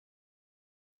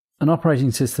An operating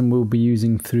system we'll be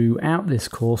using throughout this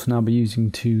course and I'll be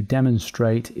using to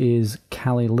demonstrate is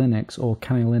Kali Linux or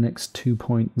Kali Linux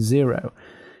 2.0.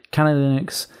 Kali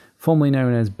Linux, formerly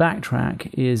known as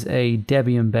Backtrack, is a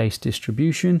Debian-based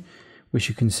distribution, which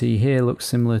you can see here looks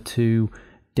similar to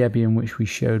Debian, which we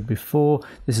showed before.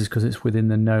 This is because it's within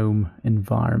the GNOME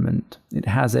environment. It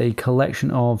has a collection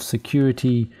of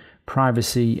security,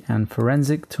 privacy, and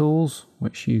forensic tools,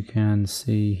 which you can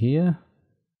see here.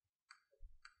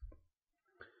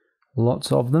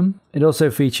 Lots of them. It also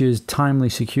features timely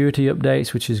security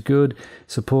updates, which is good,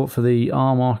 support for the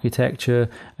ARM architecture,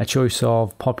 a choice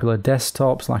of popular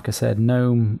desktops. Like I said,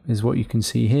 GNOME is what you can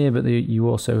see here, but you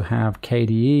also have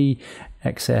KDE,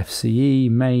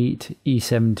 XFCE, Mate,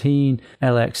 E17,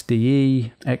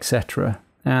 LXDE, etc.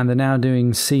 And they're now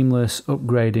doing seamless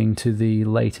upgrading to the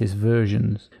latest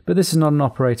versions. But this is not an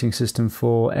operating system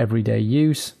for everyday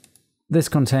use. This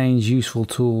contains useful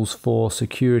tools for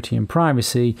security and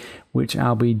privacy, which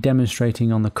I'll be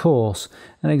demonstrating on the course.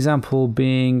 An example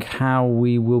being how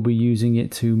we will be using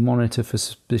it to monitor for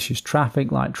suspicious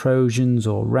traffic like Trojans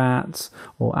or rats,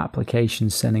 or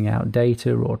applications sending out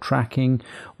data or tracking,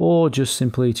 or just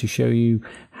simply to show you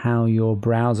how your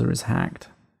browser is hacked.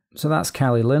 So that's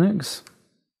Kali Linux.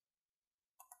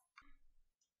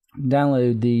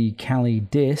 Download the Kali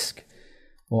disk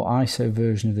or ISO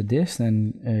version of the disk,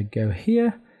 then go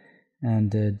here and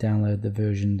download the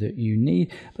version that you need.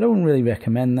 But I wouldn't really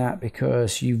recommend that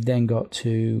because you've then got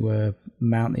to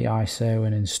mount the ISO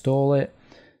and install it,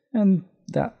 and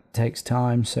that takes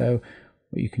time. So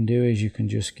what you can do is you can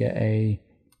just get a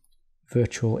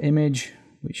virtual image,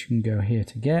 which you can go here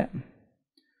to get,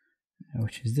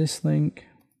 which is this link,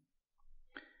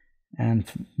 and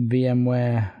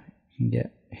VMware you can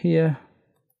get here,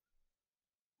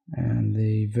 and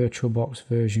the VirtualBox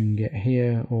version get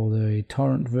here, or the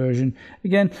torrent version.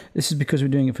 Again, this is because we're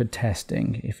doing it for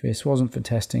testing. If this wasn't for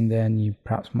testing, then you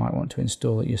perhaps might want to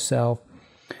install it yourself,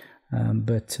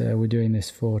 but we're doing this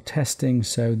for testing,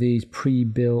 so these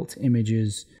pre-built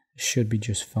images should be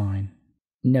just fine.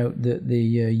 Note that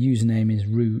the username is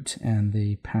root and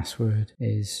the password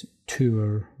is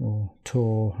tour or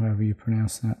tor, however you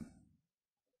pronounce that.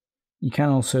 You can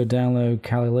also download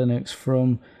Kali Linux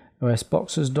from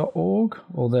osboxes.org,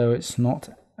 although it's not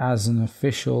as an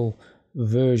official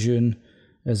version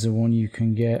as the one you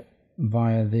can get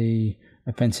via the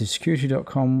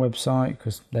offensivesecurity.com website,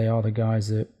 because they are the guys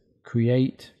that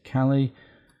create Kali.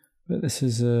 But this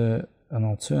is an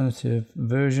alternative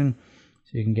version,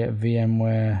 so you can get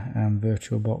VMware and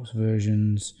VirtualBox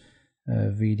versions,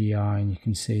 VDI, and you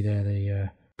can see there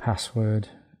the password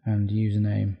and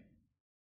username.